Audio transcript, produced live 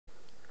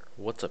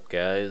What's up,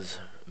 guys?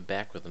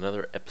 Back with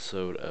another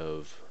episode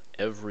of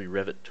Every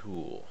Revit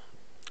Tool.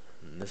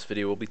 In this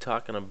video we'll be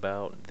talking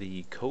about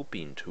the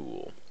coping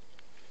tool.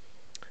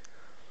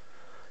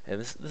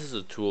 And this is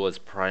a tool that's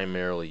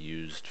primarily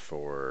used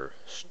for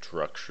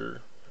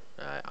structure.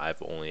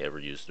 I've only ever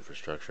used it for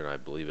structure, and I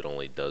believe it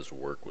only does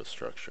work with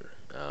structure.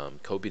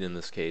 Coping in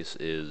this case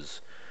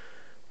is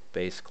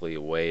basically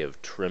a way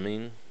of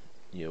trimming.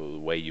 The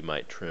way you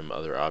might trim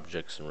other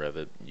objects in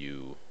Revit,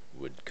 you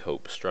would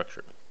cope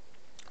structure.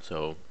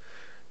 So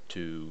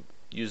to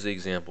use the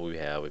example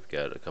we've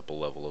got a couple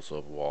levels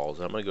of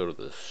walls. I'm going to go to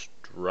the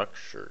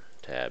structure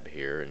tab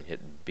here and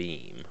hit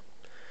beam.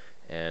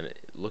 And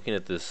looking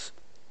at this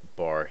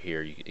bar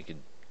here, it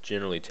can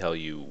generally tell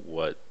you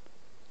what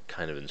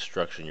kind of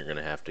instruction you're going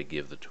to have to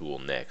give the tool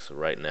next. So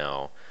right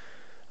now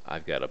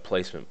I've got a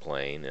placement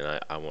plane, and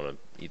I want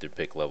to either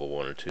pick level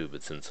 1 or 2,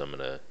 but since I'm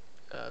going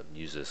to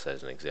use this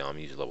as an example, I'm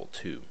going to use level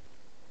 2.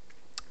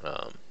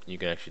 You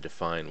can actually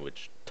define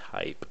which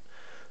type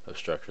of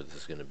structure this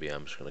is going to be.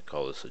 I'm just going to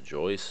call this a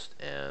joist,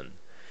 and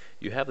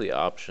you have the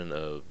option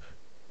of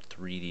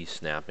 3D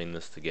snapping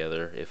this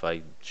together. If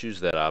I choose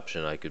that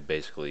option, I could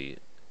basically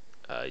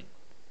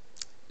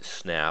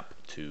snap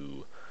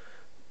to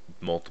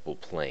multiple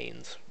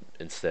planes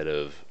instead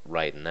of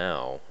right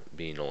now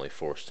being only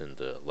forced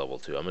into level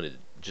 2. I'm going to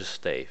just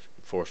stay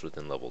forced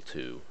within level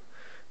 2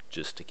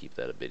 just to keep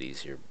that a bit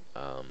easier.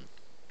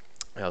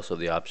 I also have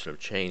the option of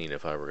chaining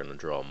if I were going to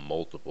draw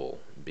multiple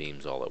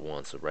beams all at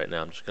once. So right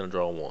now I'm just going to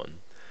draw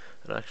one.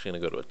 I'm actually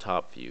going to go to a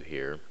top view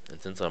here,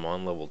 and since I'm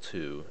on level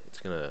 2, it's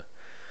going to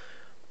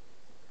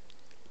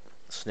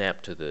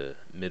snap to the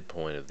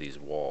midpoint of these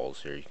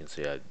walls here. You can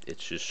see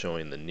it's just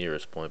showing the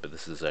nearest point, but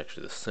this is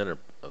actually the center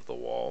of the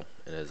wall.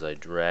 And as I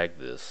drag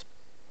this,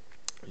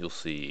 you'll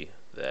see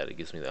that it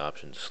gives me the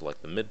option to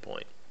select the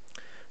midpoint.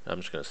 Now I'm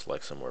just going to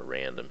select somewhere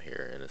random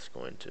here, and it's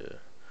going to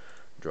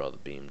draw the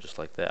beam just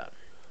like that.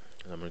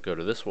 I'm going to go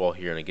to this wall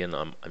here, and again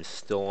I'm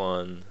still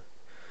on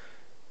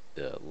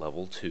the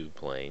level 2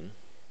 plane,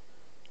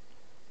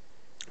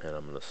 and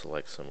I'm going to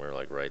select somewhere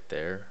like right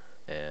there,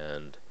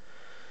 and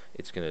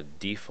it's going to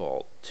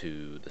default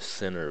to the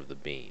center of the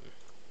beam.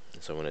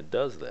 And so when it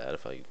does that,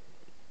 if I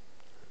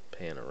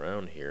pan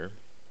around here,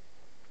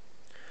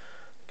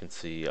 you can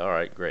see, all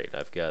right, great,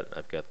 I've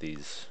got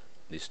these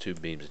two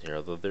beams in here,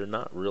 although they're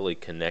not really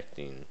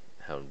connecting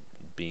how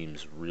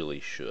beams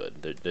really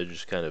should. They're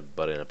just kind of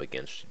butting up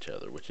against each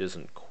other, which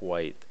isn't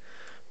quite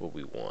what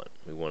we want.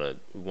 We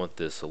want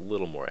this a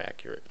little more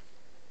accurate.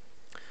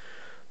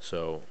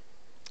 So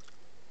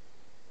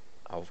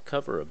I'll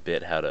cover a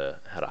bit how to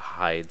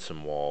hide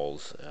some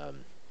walls.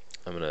 I'm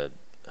going to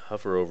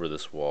hover over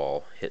this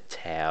wall, hit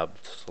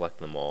tab to select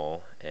them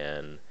all,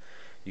 and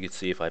you can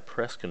see if I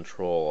press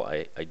control,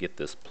 I get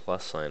this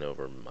plus sign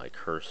over my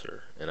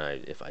cursor, and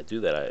if I do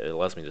that, it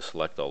allows me to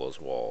select all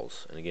those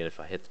walls. And again, if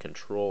I hit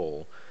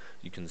control,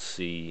 you can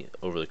see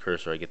over the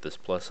cursor I get this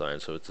plus sign,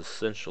 so it's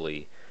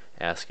essentially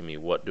asking me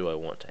what do I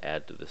want to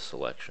add to this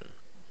selection.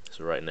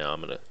 So right now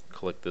I'm going to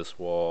click this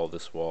wall,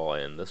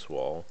 and this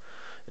wall.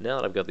 And now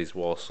that I've got these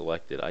walls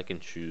selected, I can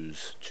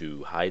choose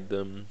to hide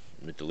them,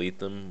 delete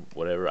them,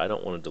 whatever. I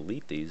don't want to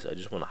delete these, I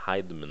just want to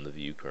hide them in the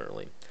view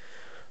currently.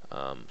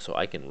 So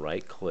I can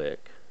right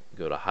click,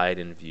 go to hide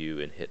in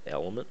view, and hit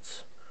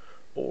elements,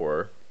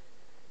 or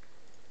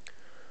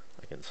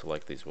I can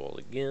select these walls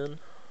again,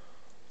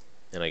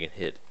 and I can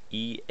hit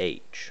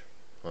EH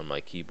on my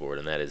keyboard,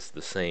 and that is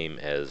the same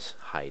as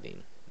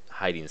hiding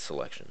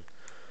selection.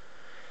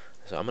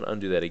 So I'm going to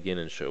undo that again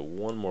and show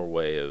one more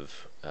way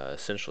of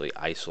essentially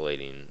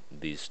isolating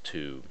these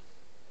two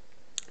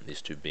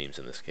beams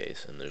in this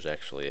case, and there's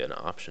actually an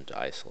option to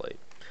isolate.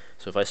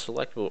 So if I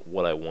select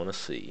what I want to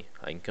see,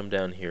 I can come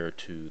down here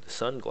to the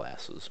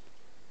sunglasses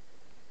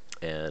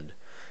and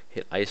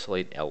hit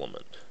isolate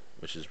element,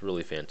 which is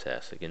really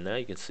fantastic. And now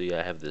you can see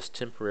I have this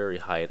temporary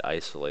hide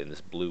isolate in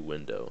this blue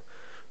window,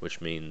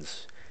 which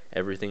means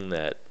everything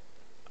that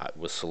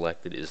was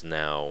selected is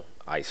now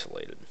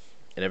isolated.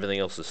 And everything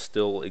else is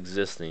still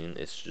existing,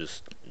 it's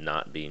just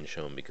not being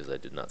shown because I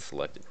did not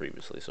select it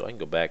previously. So I can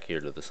go back here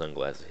to the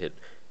sunglasses, hit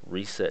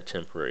reset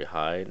temporary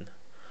hide.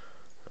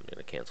 I'm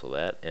going to cancel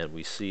that, and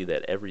we see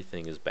that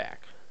everything is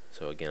back.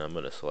 So again, I'm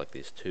going to select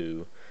these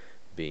two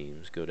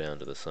beams, go down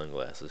to the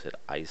sunglasses, hit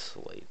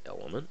isolate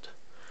element,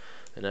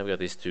 and now I've got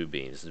these two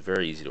beams. It's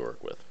very easy to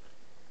work with.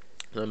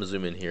 And I'm going to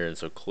zoom in here, and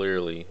so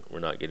clearly we're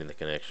not getting the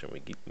connection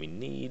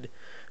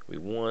we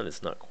want.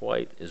 It's not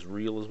quite as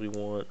real as we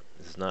want.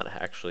 This is not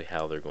actually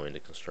how they're going to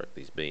construct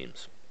these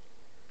beams.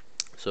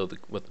 So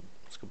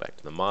let's go back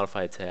to the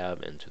Modify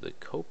tab and to the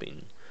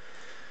Coping.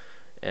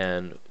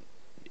 And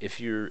if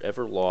you're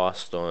ever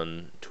lost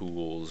on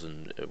tools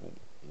and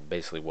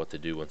basically what to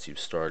do once you've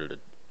started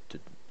to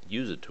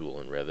use a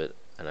tool in Revit,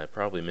 and I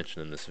probably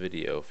mentioned in this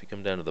video, if you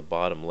come down to the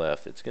bottom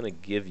left, it's going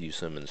to give you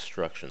some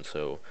instructions.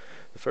 So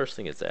the first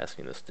thing it's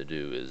asking us to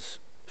do is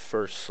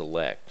first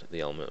select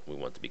the element we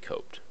want to be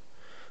coped.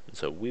 And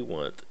so we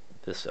want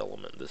this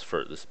element,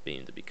 this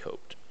beam, to be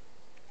coped.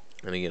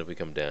 And again, if we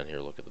come down here,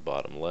 look at the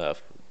bottom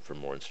left, for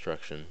more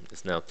instruction.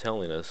 It's now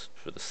telling us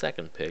for the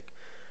second pick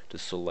to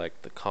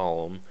select the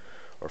column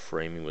or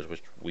framing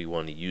which we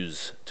want to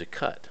use to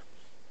cut.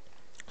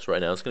 So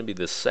right now it's going to be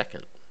this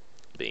second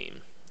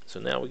beam. So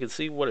now we can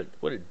see what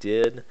it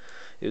did.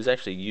 It was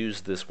actually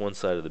used this one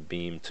side of the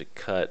beam to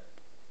cut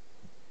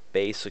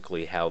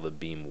basically how the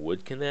beam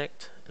would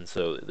connect. And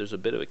so there's a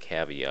bit of a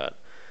caveat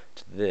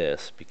to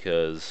this,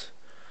 because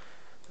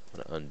I'm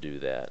going to undo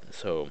that.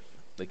 So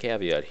the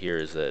caveat here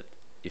is that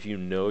if you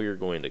know you're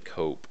going to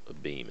cope a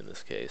beam in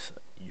this case,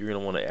 you're going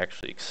to want to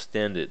actually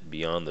extend it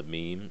beyond the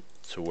beam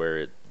to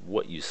where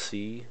what you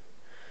see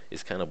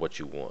is kind of what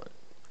you want.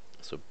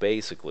 So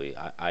basically,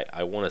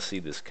 I want to see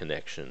this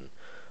connection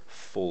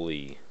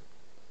fully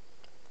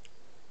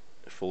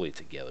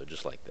together,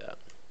 just like that.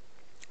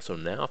 So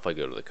now if I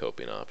go to the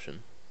coping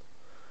option,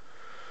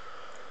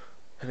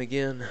 and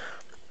again,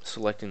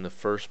 selecting the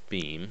first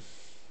beam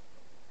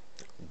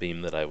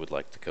that I would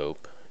like to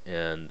cope,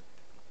 and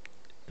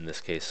in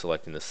this case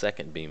selecting the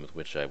second beam with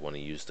which I want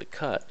to use to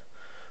cut,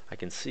 I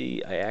can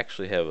see I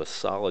actually have a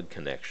solid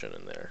connection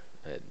in there.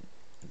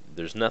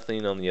 There's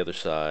nothing on the other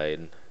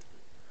side,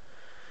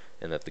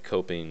 and that the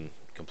coping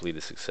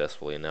completed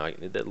successfully, and now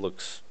that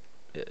looks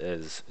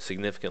as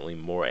significantly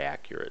more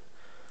accurate.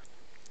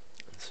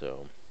 And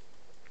so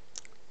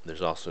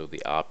there's also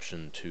the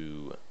option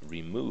to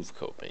remove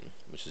coping,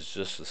 which is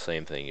just the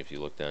same thing. If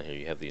you look down here,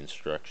 you have the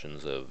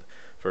instructions of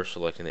first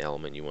selecting the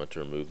element you want to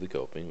remove the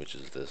coping, which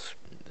is this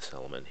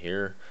element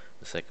here.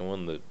 The second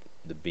one,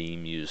 the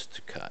beam used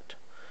to cut.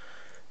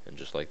 And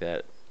just like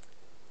that,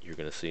 you're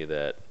going to see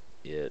that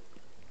it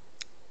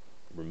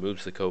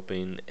removes the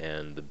coping,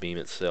 and the beam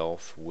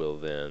itself will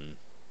then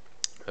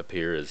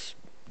appear as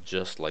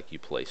just like you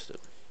placed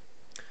it.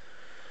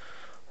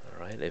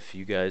 Alright, if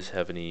you guys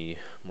have any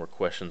more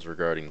questions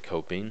regarding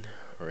coping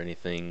or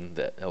anything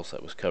else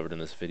that was covered in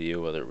this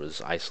video, whether it was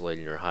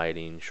isolating or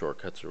hiding,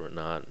 shortcuts or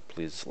whatnot,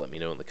 please let me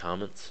know in the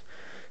comments.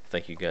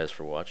 Thank you guys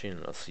for watching,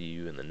 and I'll see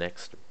you in the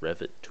next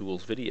Revit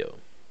Tools video.